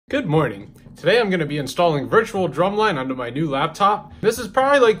Good morning. Today I'm going to be installing Virtual Drumline onto my new laptop. This is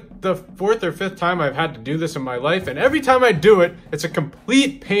probably like the 4th or 5th time I've had to do this in my life, and every time I do it, it's a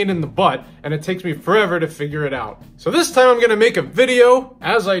complete pain in the butt, and it takes me forever to figure it out. So this time I'm going to make a video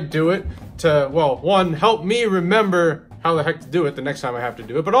as I do it to, well, one, help me remember how the heck to do it the next time I have to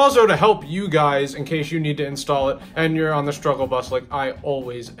do it, but also to help you guys in case you need to install it and you're on the struggle bus like I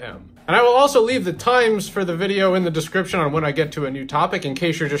always am. And I will also leave the times for the video in the description on when I get to a new topic in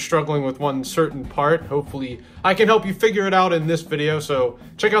case you're just struggling with one certain part. Hopefully I can help you figure it out in this video, so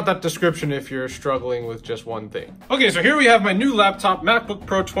check out that description if you're struggling with just one thing. Okay, so here we have my new laptop, MacBook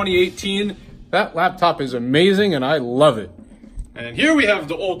Pro 2018. That laptop is amazing and I love it. And here we have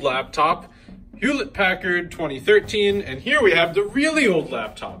the old laptop, Hewlett-Packard 2013, and here we have the really old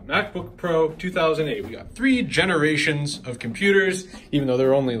laptop, MacBook Pro 2008. We got 3 generations of computers, even though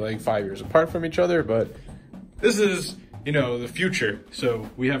they're only like 5 years apart from each other, but this is, you know, the future. So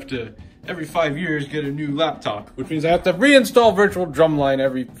we have to, every 5 years, get a new laptop, which means I have to reinstall Virtual Drumline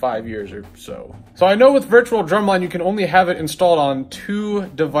every 5 years or so. So I know with Virtual Drumline, you can only have it installed on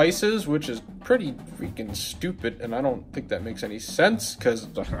 2 devices, which is pretty freaking stupid, and I don't think that makes any sense because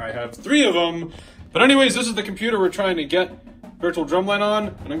I have 3 of them. But anyways, this is the computer we're trying to get Virtual Drumline on,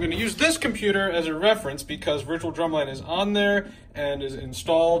 and I'm going to use this computer as a reference because Virtual Drumline is on there and is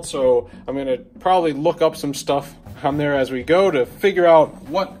installed, so I'm going to probably look up some stuff on there as we go to figure out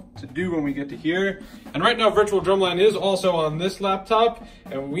what to do when we get to here. And right now Virtual Drumline is also on this laptop,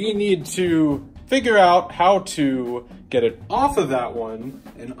 and we need to figure out how to get it off of that one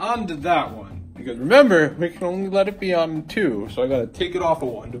and onto that one. Because remember, we can only let it be on 2, so I gotta take it off of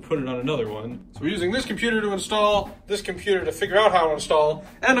one to put it on another one. So we're using this computer to install, this computer to figure out how to install,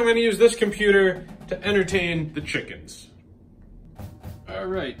 and I'm gonna use this computer to entertain the chickens. All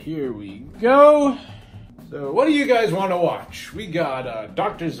right, here we go. So what do you guys wanna watch? We got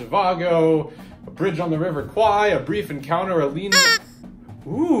Dr. Zhivago, A Bridge on the River Kwai, A Brief Encounter, Alina.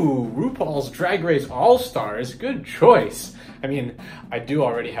 Ooh, RuPaul's Drag Race All-Stars, good choice. I mean, I do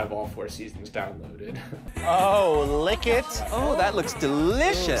already have all 4 seasons downloaded. Oh, lick it. Oh, that looks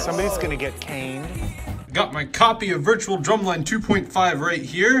delicious. Somebody's gonna get caned. Got my copy of Virtual Drumline 2.5 right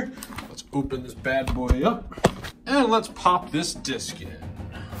here. Let's open this bad boy up. And let's pop this disc in.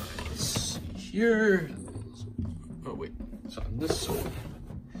 Let's see here. Oh wait, it's on this side.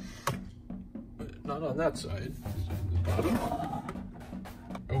 But not on that side. It's on the bottom.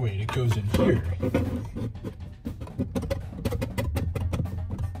 Oh wait, it goes in here.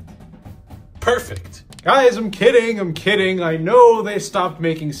 Perfect. Guys, I'm kidding. I know they stopped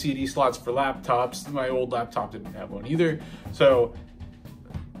making CD slots for laptops. My old laptop didn't have one either, so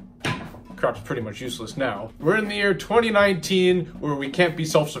crap's pretty much useless now. We're in the year 2019 where we can't be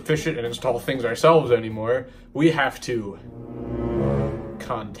self-sufficient and install things ourselves anymore. We have to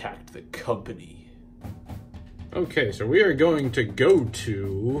contact the company. Okay, so we are going to go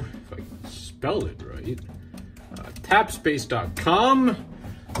to, if I can spell it right, tapspace.com.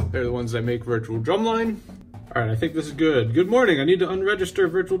 They're the ones that make Virtual Drumline. All right, I think this is good. Good morning, I need to unregister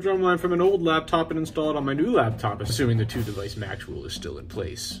Virtual Drumline from an old laptop and install it on my new laptop, assuming the 2-device max rule is still in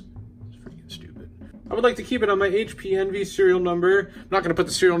place. It's freaking stupid. I would like to keep it on my HP Envy serial number. I'm not gonna put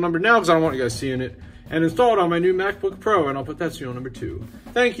the serial number now because I don't want you guys seeing it. And install it on my new MacBook Pro, and I'll put that serial number too.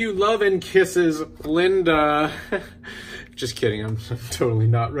 Thank you, love and kisses, Linda. Just kidding, I'm totally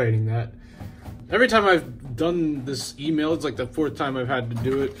not writing that. Every time I've done this email, it's like the 4th time I've had to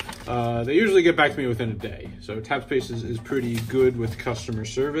do it, they usually get back to me within a day. So Tapspace is pretty good with customer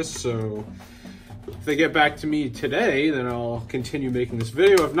service, so if they get back to me today, then I'll continue making this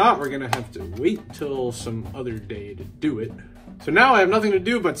video. If not, we're gonna have to wait till some other day to do it. So now I have nothing to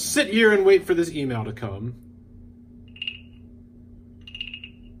do but sit here and wait for this email to come.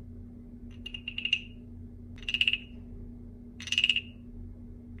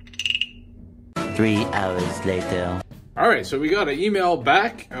 Three hours later. All right, so we got an email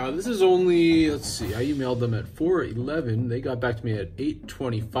back. This is only, let's see, I emailed them at 4:11. They got back to me at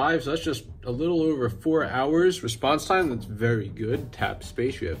 8:25, so that's just a little over 4 hours response time. That's very good.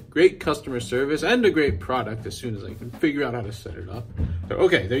 Tapspace, you have great customer service and a great product as soon as I can figure out how to set it up. So,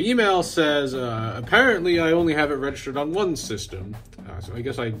 okay, their email says, apparently I only have it registered on 1 system. So I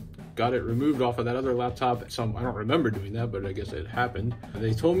guess I got it removed off of that other laptop. I don't remember doing that, but I guess it happened.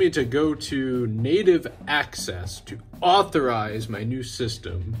 They told me to go to Native Access to authorize my new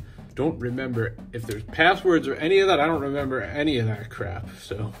system. Don't remember if there's passwords or any of that. I don't remember any of that crap.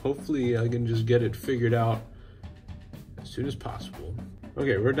 So hopefully I can just get it figured out as soon as possible.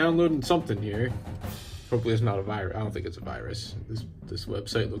 Okay, we're downloading something here. Hopefully it's not a virus. I don't think it's a virus. This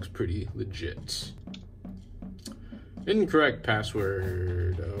website looks pretty legit. Incorrect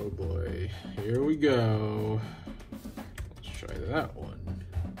password. go. Let's try that one.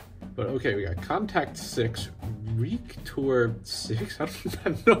 But okay, we got Kontakt 6, Tour 6. I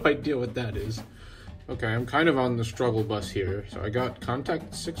have no idea what that is. Okay, I'm kind of on the struggle bus here. So I got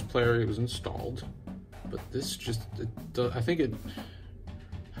Kontakt 6 Player, it was installed. But this just, I think it,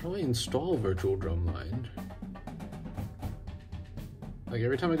 how do I install Virtual Drumline? Like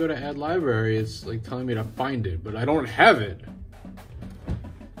every time I go to add library, it's like telling me to find it, but I don't have it.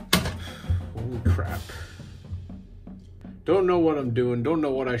 Holy crap. Don't know what I'm doing, don't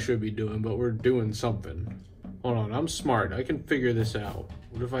know what I should be doing, but we're doing something. Hold on, I'm smart, I can figure this out.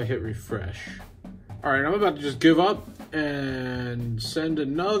 What if I hit refresh? All right, I'm about to just give up and send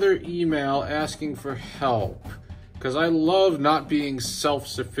another email asking for help. Because I love not being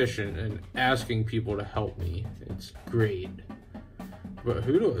self-sufficient and asking people to help me. It's great. But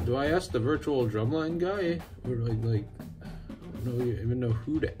who do I ask the Virtual Drumline guy? Or like I don't even know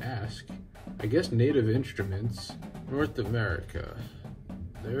who to ask. I guess Native Instruments, North America.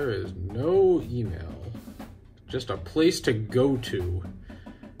 There is no email. Just a place to go to.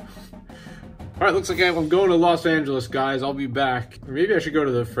 All right, looks like I'm going to Los Angeles, guys. I'll be back. Or maybe I should go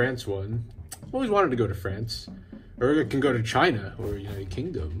to the France one. I've always wanted to go to France. Or I can go to China or United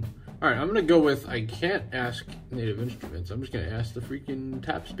Kingdom. All right, I'm gonna go with, I can't ask Native Instruments. I'm just gonna ask the freaking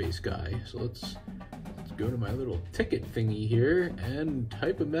tap space guy. So let's go to my little ticket thingy here and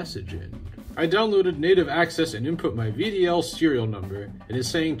type a message in. I downloaded Native Access and input my VDL serial number. It is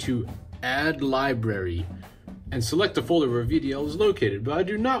saying to add library and select the folder where VDL is located, but I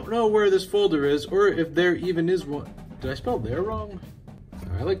do not know where this folder is or if there even is one. Did I spell there wrong?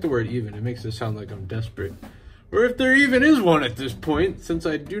 I like the word even, it makes it sound like I'm desperate. Or if there even is one at this point, since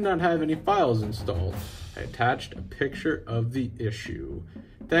I do not have any files installed. I attached a picture of the issue.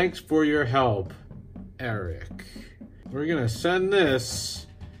 Thanks for your help, Eric. We're gonna send this,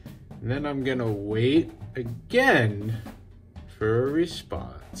 and then I'm gonna wait again for a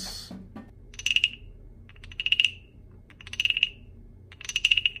response.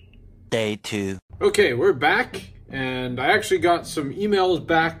 Day 2. Okay, we're back, and I actually got some emails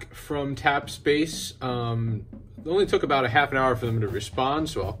back from TapSpace. It only took about a half an hour for them to respond,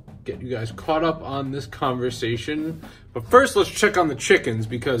 so I'll get you guys caught up on this conversation. But first, let's check on the chickens,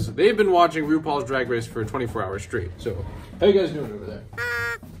 because they've been watching RuPaul's Drag Race for 24 hours straight. So, how you guys doing over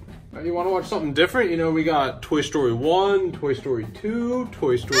there? You want to watch something different? You know, we got Toy Story 1, Toy Story 2,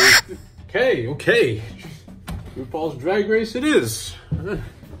 Toy Story... Okay. RuPaul's Drag Race it is.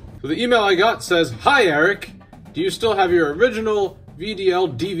 So the email I got says, "Hi Eric, do you still have your original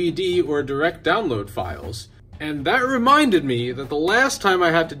VDL, DVD, or direct download files?" And that reminded me that the last time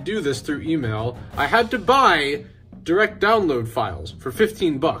I had to do this through email, I had to buy direct download files for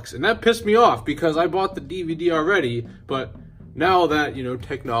 15 bucks. And that pissed me off because I bought the DVD already, but now that, you know,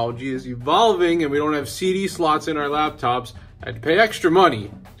 technology is evolving and we don't have CD slots in our laptops, I had to pay extra money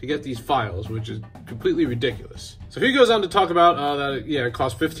to get these files, which is completely ridiculous. So he goes on to talk about that, yeah, it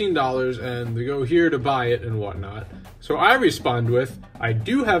costs $15 and they go here to buy it and whatnot. So I respond with, I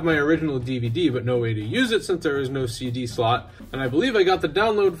do have my original DVD, but no way to use it since there is no CD slot. And I believe I got the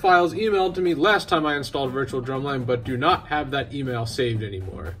download files emailed to me last time I installed Virtual Drumline, but do not have that email saved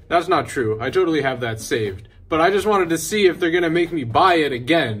anymore. That's not true. I totally have that saved. But I just wanted to see if they're gonna make me buy it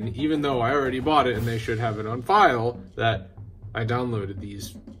again, even though I already bought it and they should have it on file, that I downloaded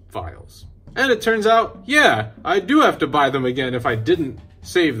these files. And it turns out, yeah, I do have to buy them again if I didn't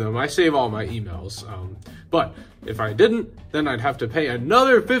save them. I save all my emails. But if I didn't, then I'd have to pay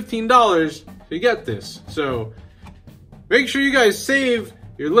another $15 to get this. So make sure you guys save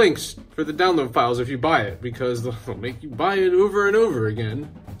your links for the download files if you buy it, because they'll make you buy it over and over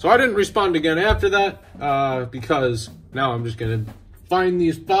again. So I didn't respond again after that, because now I'm just gonna find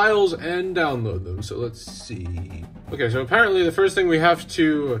these files and download them. So let's see. Okay, so apparently the first thing we have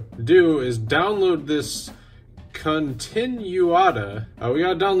to do is download this Continuata. We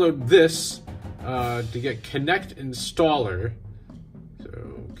gotta download this to get Connect Installer.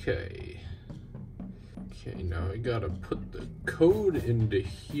 So, okay, now I gotta put the code into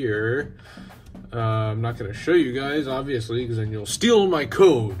here. I'm not gonna show you guys, obviously, because then you'll steal my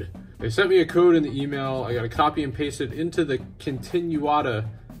code. They sent me a code in the email. I gotta copy and paste it into the Continuata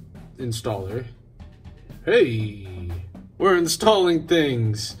installer. Hey, we're installing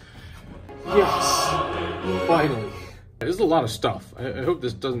things. Yes, finally. There's a lot of stuff. I hope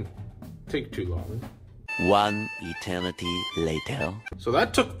this doesn't take too long. One eternity later. So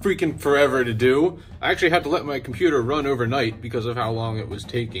that took freaking forever to do. I actually had to let my computer run overnight because of how long it was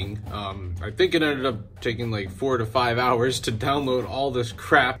taking. I think it ended up taking like 4 to 5 hours to download all this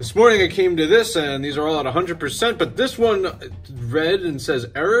crap. This morning I came to this and these are all at 100%, but this one read and says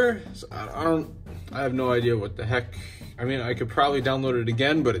error. So I don't I have no idea what the heck. I mean, I could probably download it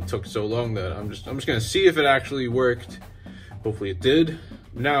again, but it took so long that I'm just gonna see if it actually worked. Hopefully it did.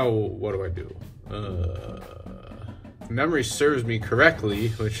 Now, what do I do? If memory serves me correctly,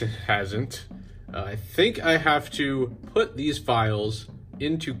 which it hasn't. I think I have to put these files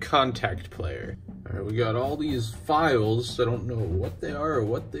into Kontakt Player. All right, we got all these files. I don't know what they are or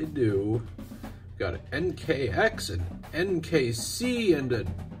what they do. We got an NKX, an NKC, and an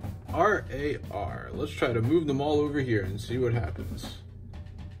RAR. Let's try to move them all over here and see what happens.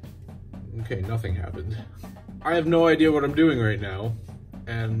 Okay, nothing happened. I have no idea what I'm doing right now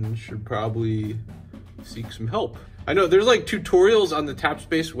and should probably seek some help. I know there's like tutorials on the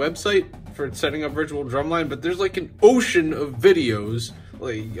TapSpace website for setting up Virtual Drumline, but there's like an ocean of videos,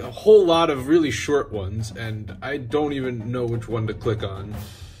 like a whole lot of really short ones, and I don't even know which one to click on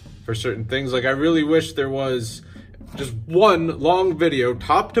for certain things. Like I really wish there was just one long video,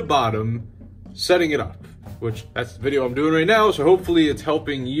 top to bottom, setting it up, which that's the video I'm doing right now, so hopefully it's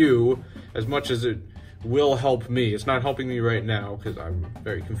helping you as much as it will help me. It's not helping me right now because I'm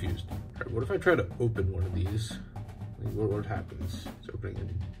very confused. All right, what if I try to open one of these? Like, what happens? It's opening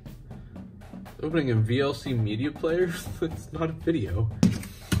in VLC Media Player? It's not a video.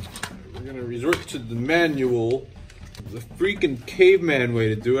 We're gonna resort to the manual, the freaking caveman way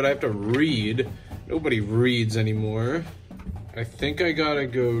to do it. I have to read. Nobody reads anymore. I think I gotta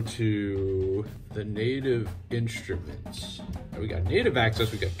go to the native instruments. We got native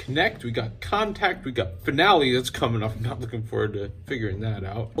access, we got connect, we got Kontakt, we got finale that's coming up. I'm not looking forward to figuring that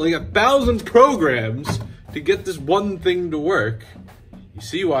out. Well, you got 1,000 programs to get this one thing to work. You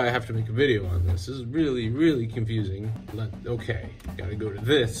see why I have to make a video on this. This is really, really confusing. Okay, gotta go to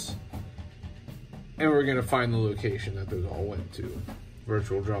this. And we're gonna find the location that those all went to.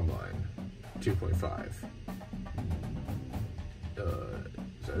 Virtual Drumline 2.5.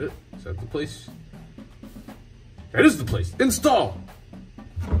 Is that it? Is that the place? That is the place. Install!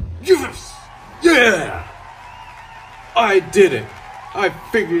 Yes! Yeah! I did it! I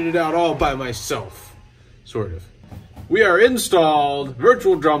figured it out all by myself. Sort of. We are installed.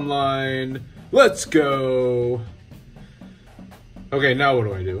 Virtual Drumline. Let's go. Okay, now what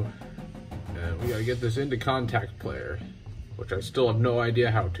do I do? We gotta get this into Kontakt Player, which I still have no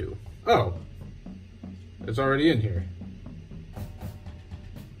idea how to. Oh. It's already in here.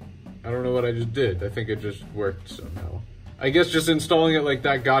 I don't know what I just did. I think it just worked somehow. I guess just installing it like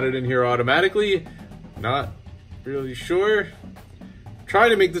that got it in here automatically. Not really sure. Trying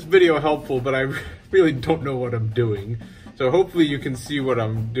to make this video helpful, but I really don't know what I'm doing. So hopefully you can see what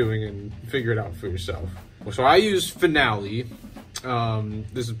I'm doing and figure it out for yourself. So I use Finale.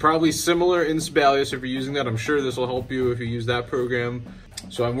 This is probably similar in Sibelius if you're using that. I'm sure this will help you if you use that program.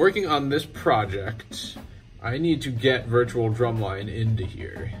 So I'm working on this project. I need to get Virtual Drumline into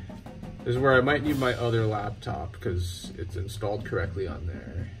here. This is where I might need my other laptop because it's installed correctly on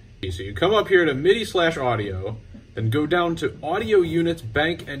there. Okay, so you come up here to MIDI/audio, then go down to audio units,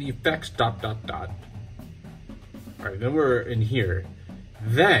 bank, and effects, ... All right, then we're in here.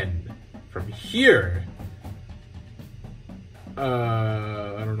 Then, from here,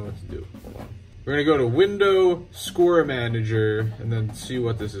 I don't know what to do. Hold on. We're gonna go to Window, Score Manager, and then see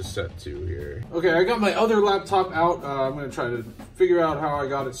what this is set to here. Okay, I got my other laptop out. I'm gonna try to figure out how I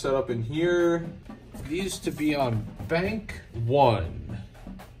got it set up in here. These to be on bank 1.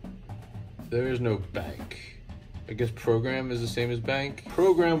 There is no bank. I guess program is the same as bank.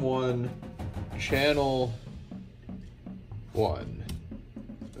 Program 1, channel 1.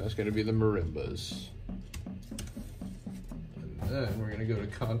 That's gonna be the marimbas. Then we're gonna go to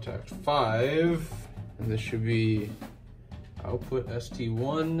Kontakt 5, and this should be output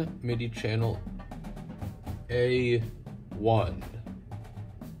ST1, MIDI channel A1.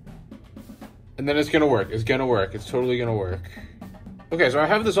 And then it's gonna work, it's totally gonna work. Okay, so I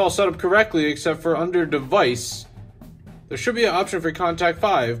have this all set up correctly, except for under device, there should be an option for Kontakt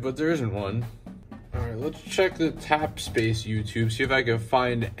 5, but there isn't one. All right, let's check the TapSpace YouTube, see if I can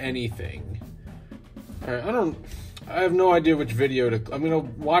find anything. All right, I have no idea which video to... I'm gonna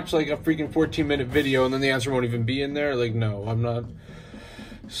watch like a freaking 14-minute video and then the answer won't even be in there. Like, no, I'm not.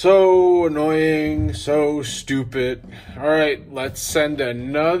 So annoying, so stupid. All right, let's send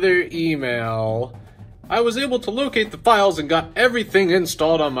another email. I was able to locate the files and got everything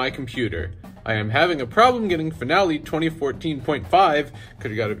installed on my computer. I am having a problem getting Finale 2014.5,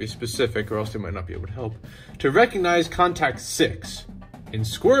 could have got to be specific or else they might not be able to help, to recognize Kontakt 6. In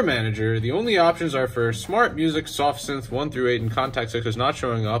Score Manager, the only options are for Smart Music, Soft Synth 1 through 8, and Kontakt 6 is not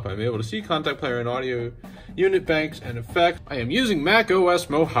showing up. I'm able to see Kontakt Player and audio unit banks and effects. I am using Mac OS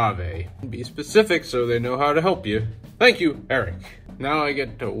Mojave. Be specific so they know how to help you. Thank you, Eric. Now I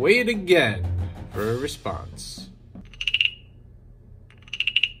get to wait again for a response.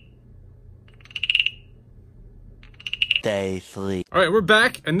 Day 3. All right, we're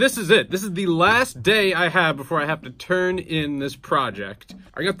back, and this is it. This is the last day I have before I have to turn in this project.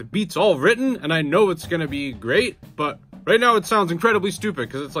 I got the beats all written, and I know it's gonna be great, but right now it sounds incredibly stupid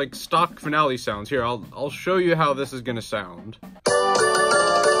because it's like stock finale sounds. Here, I'll show you how this is gonna sound.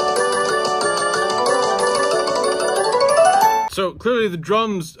 So clearly the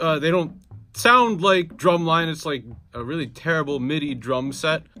drums, they don't sound like drumline. It's like a really terrible MIDI drum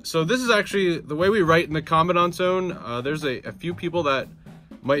set. So this is actually the way we write in the Commandant Zone. There's a few people that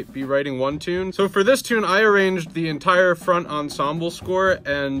might be writing one tune. So for this tune, I arranged the entire front ensemble score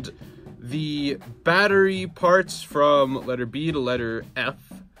and the battery parts from letter B to letter F.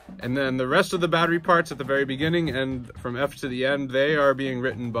 And then the rest of the battery parts at the very beginning and from F to the end, they are being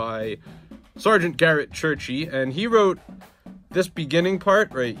written by Sergeant Garrett Churchy. And he wrote this beginning part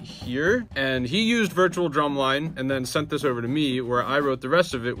right here, and he used Virtual Drumline and then sent this over to me where I wrote the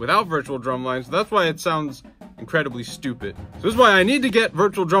rest of it without Virtual Drumline, so that's why it sounds incredibly stupid. So this is why I need to get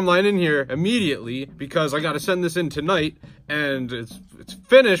Virtual Drumline in here immediately, because I gotta send this in tonight, and it's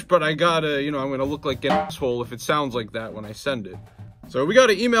finished, but I gotta, you know, I'm gonna look like an asshole if it sounds like that when I send it. So we got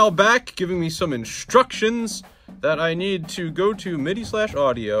an email back giving me some instructions that I need to go to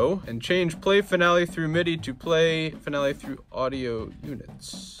MIDI/audio and change play finale through MIDI to play finale through audio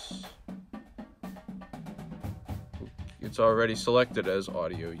units. It's already selected as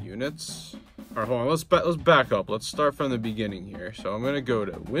audio units. All right, hold on, let's back up. Let's start from the beginning here. So I'm gonna go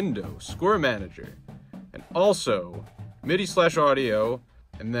to Window, Score Manager, and also MIDI/audio,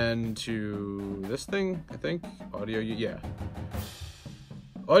 and then to this thing, I think, audio, yeah.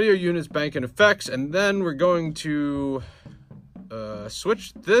 Audio units, bank and effects, and then we're going to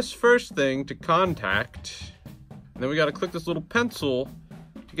switch this first thing to Kontakt, and then we got to click this little pencil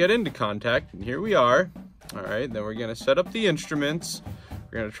to get into Kontakt, and here we are. All right, then we're gonna set up the instruments.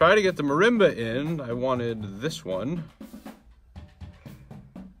 We're gonna try to get the marimba in. I wanted this one.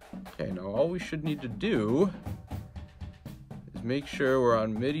 Okay, now all we should need to do is make sure we're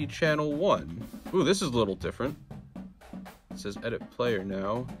on MIDI channel 1. Ooh, this is a little different. It says edit player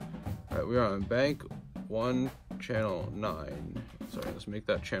now. All right, we are on bank 1, channel 9. Sorry, let's make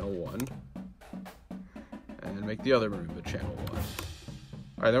that channel 1. And make the other marimba channel 1. All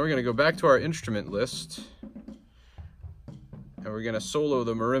right, then we're gonna go back to our instrument list. And we're gonna solo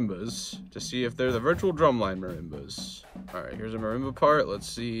the marimbas to see if they're the Virtual Drumline marimbas. All right, here's a marimba part. Let's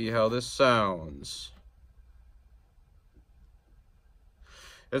see how this sounds.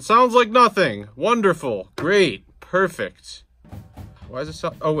 It sounds like nothing. Wonderful, great. Perfect. Why does it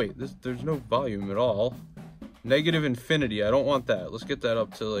sound? Oh wait, there's no volume at all. Negative infinity. I don't want that. Let's get that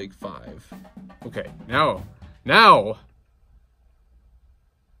up to like 5. Okay, now,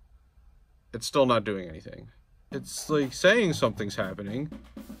 it's still not doing anything. It's like saying something's happening,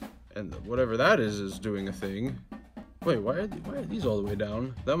 and whatever that is doing a thing. Wait, why are these all the way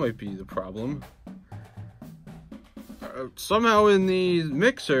down? That might be the problem. Somehow in the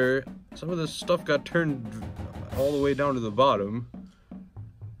mixer, some of this stuff got turned all the way down to the bottom.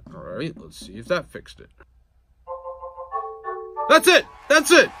 All right, let's see if that fixed it. That's it!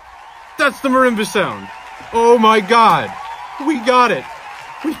 That's it! That's the marimba sound. Oh my God, we got it.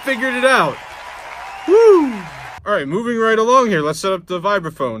 We figured it out. Woo! All right, moving right along here. Let's set up the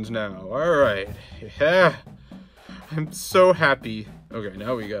vibraphones now. All right, yeah. I'm so happy. Okay,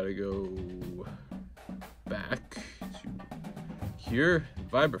 now we gotta go back to here,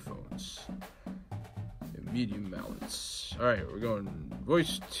 vibraphones. Medium balance. All right, we're going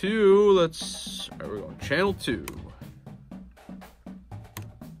voice 2. All right, we're going channel 2.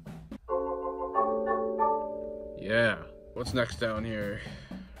 Yeah. What's next down here?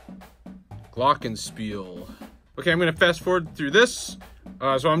 Glockenspiel. Okay, I'm gonna fast forward through this.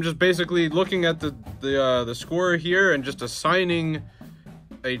 So I'm just basically looking at the score here and just assigning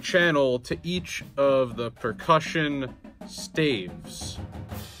a channel to each of the percussion staves.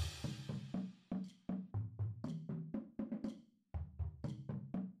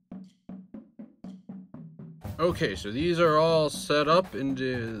 Okay, so these are all set up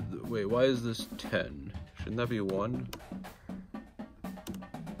into, wait, why is this 10? Shouldn't that be 1?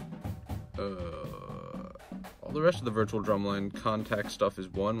 All the rest of the Virtual Drumline Kontakt stuff is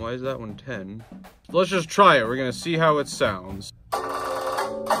 1. Why is that one 10? Let's just try it. We're gonna see how it sounds.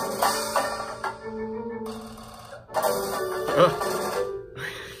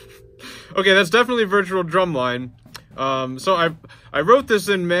 Okay, that's definitely Virtual Drumline. So I wrote this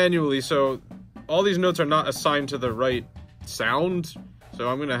in manually, so all these notes are not assigned to the right sound. So So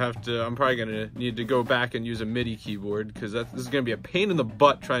I'm probably gonna need to go back and use a MIDI keyboard because this is gonna be a pain in the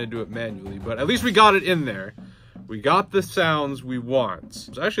butt trying to do it manually, but at least we got it in there. We got the sounds we want.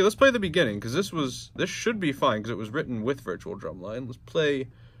 So actually, let's play the beginning because this should be fine because it was written with Virtual Drumline. Let's play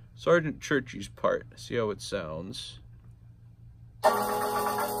Sergeant Churchy's part, see how it sounds.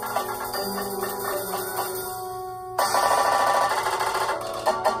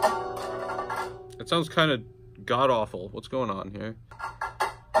 It sounds kind of god-awful. What's going on here?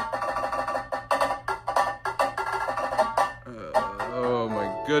 Oh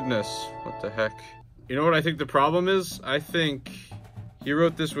my goodness, what the heck? You know what I think the problem is? I think he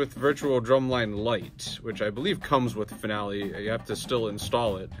wrote this with Virtual Drumline Lite, which I believe comes with Finale. You have to still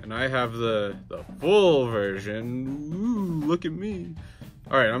install it. And I have the full version. Ooh, look at me.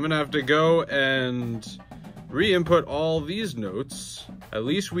 All right, I'm gonna have to go and re-input all these notes. At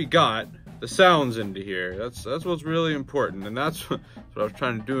least we got the sounds into here. That's what's really important, and that's what I was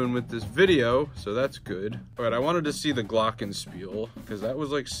trying to do with this video, so that's good. All right, I wanted to see the glockenspiel because that was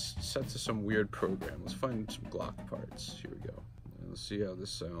like set to some weird program. Let's find some Glock parts. Here we go. Let's see how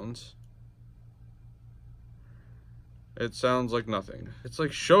this sounds. It sounds like nothing. It's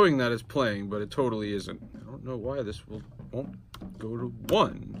like showing that it's playing, but it totally isn't. I don't know why this won't go to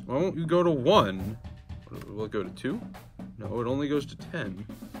 1. Why won't you go to 1? Will it go to 2? No, it only goes to 10.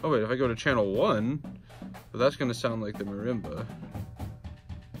 Oh wait, if I go to channel 1, well, that's gonna sound like the marimba.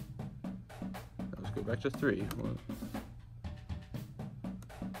 Let's go back to 3.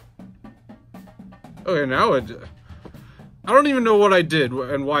 Okay, now I don't even know what I did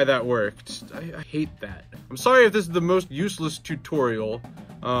and why that worked. I hate that. I'm sorry if this is the most useless tutorial,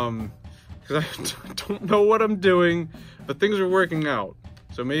 because I don't know what I'm doing, but things are working out.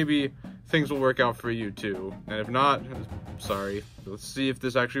 So maybe things will work out for you too. And if not, sorry. Let's see if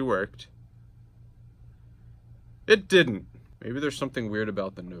this actually worked. It didn't. Maybe there's something weird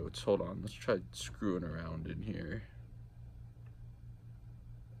about the notes. Hold on, let's try screwing around in here.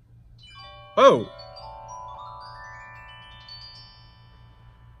 Oh!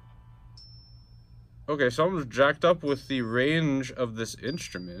 Okay, something's jacked up with the range of this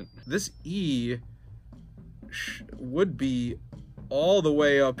instrument. This E would be all the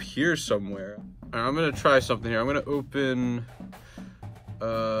way up here somewhere. Right, I'm gonna try something here. I'm gonna open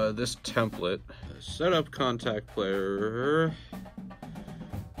this template. Set up Kontakt Player.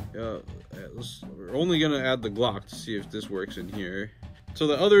 We're only gonna add the Glock to see if this works in here. So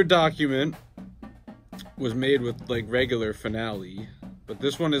the other document was made with like regular Finale, but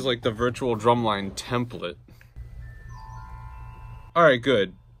this one is like the Virtual Drumline template. All right,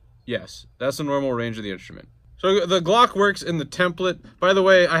 good. Yes, that's the normal range of the instrument. So the Glock works in the template. By the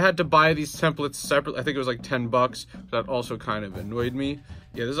way, I had to buy these templates separately. I think it was like 10 bucks. That also kind of annoyed me.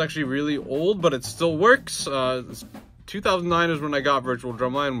 Yeah, this is actually really old, but it still works. 2009 is when I got Virtual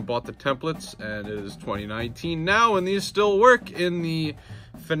Drumline and bought the templates, and it is 2019 now, and these still work in the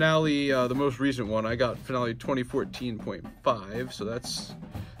Finale, the most recent one. I got Finale 2014.5, so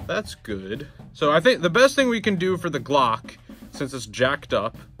that's good. So I think the best thing we can do for the Glock, since it's jacked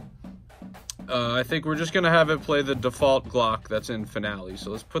up, I think we're just gonna have it play the default Glock that's in Finale. So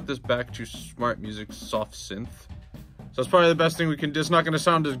let's put this back to Smart Music Soft Synth. So that's probably the best thing we can do. It's not gonna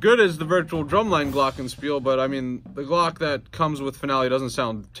sound as good as the Virtual Drumline glockenspiel, but I mean, the Glock that comes with Finale doesn't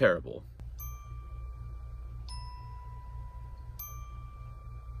sound terrible.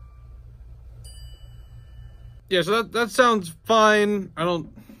 Yeah, so that sounds fine. I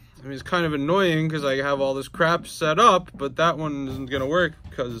mean, it's kind of annoying because I have all this crap set up, but that one isn't gonna work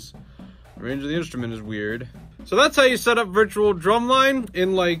because the range of the instrument is weird. So that's how you set up Virtual Drumline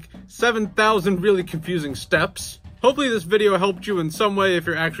in like 7,000 really confusing steps. Hopefully this video helped you in some way if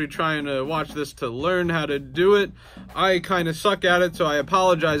you're actually trying to watch this to learn how to do it. I kind of suck at it, so I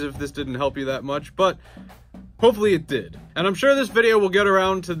apologize if this didn't help you that much, but hopefully it did. And I'm sure this video will get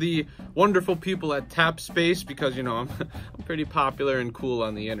around to the wonderful people at TapSpace because, you know, I'm pretty popular and cool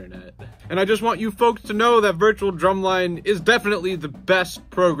on the internet. And I just want you folks to know that Virtual Drumline is definitely the best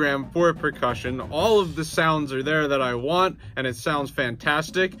program for percussion. All of the sounds are there that I want, and it sounds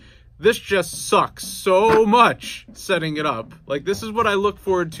fantastic. This just sucks so much setting it up. Like, this is what I look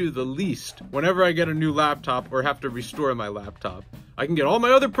forward to the least whenever I get a new laptop or have to restore my laptop. I can get all my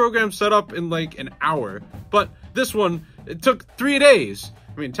other programs set up in like an hour, but this one, it took 3 days.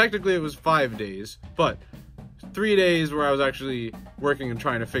 I mean, technically it was 5 days, but 3 days where I was actually working and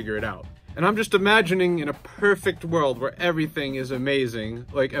trying to figure it out. And I'm just imagining in a perfect world where everything is amazing.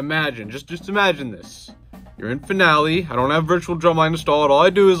 Like, imagine, just imagine this. You're in Finale. I don't have Virtual Drumline installed. All I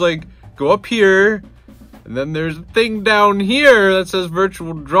do is like go up here, and then there's a thing down here that says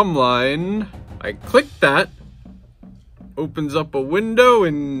Virtual Drumline. I click that, opens up a window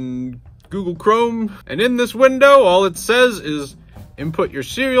in Google Chrome. And in this window, all it says is input your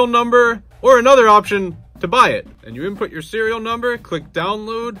serial number or another option to buy it. And you input your serial number, click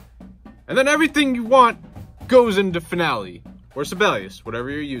download, and then everything you want goes into Finale or Sibelius, whatever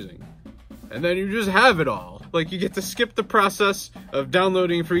you're using. And then you just have it all. Like, you get to skip the process of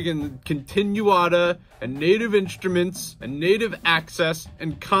downloading freaking Continuata and Native Instruments and Native Access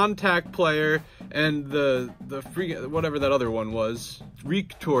and Kontakt Player and the freaking, whatever that other one was.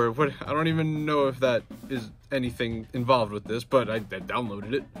 Rector, what, I don't even know if that is anything involved with this, but I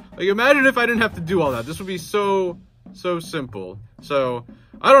downloaded it. Like, imagine if I didn't have to do all that. This would be so simple. So,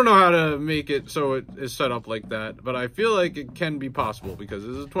 I don't know how to make it so it is set up like that, but I feel like it can be possible because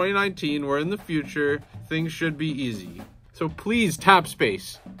this is 2019, we're in the future, things should be easy. So please tap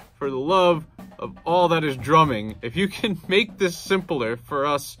space for the love of all that is drumming. If you can make this simpler for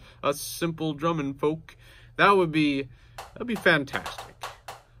us simple drumming folk, that'd be fantastic.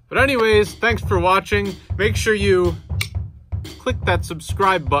 But anyways, thanks for watching. Make sure you click that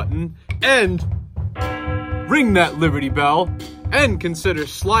subscribe button and ring that Liberty Bell. And consider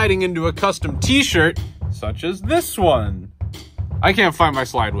sliding into a custom t-shirt, such as this one. I can't find my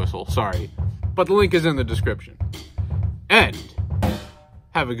slide whistle, sorry. But the link is in the description. And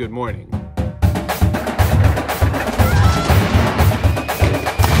have a good morning.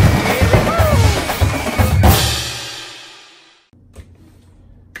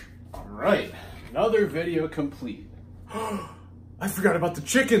 Alright, another video complete. I forgot about the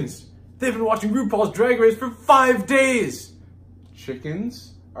chickens. They've been watching RuPaul's Drag Race for 5 days.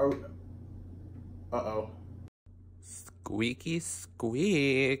 Chickens are... Uh-oh. Squeaky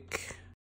squeak.